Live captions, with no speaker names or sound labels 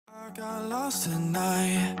got lost at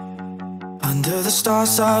night, under the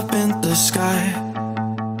stars up in the sky.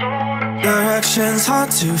 Directions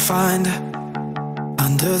hard to find,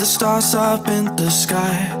 under the stars up in the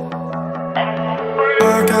sky.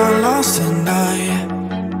 I got lost at night,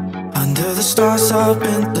 under the stars up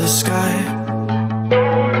in the sky.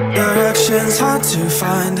 Directions hard to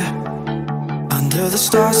find, under the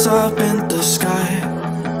stars up in the sky.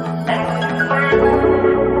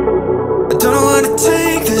 I don't know where to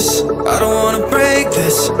take this, I don't wanna break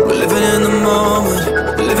this. We're living in the moment,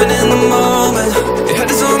 we're living in the moment. Your head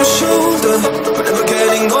is on my shoulder, but never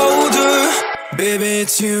getting older. Baby,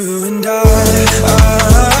 it's you and I.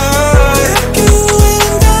 You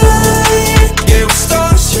and I. Yeah, we're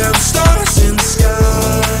stars in the sky.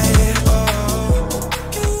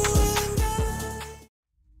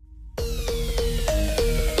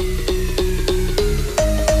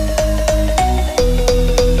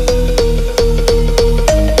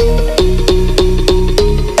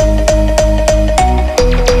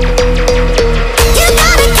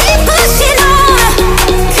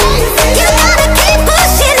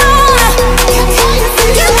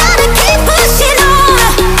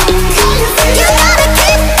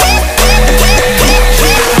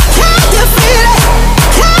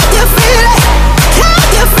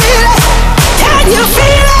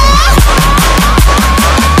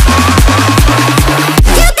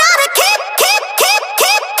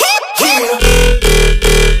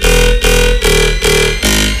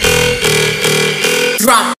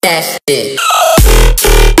 Drop that shit.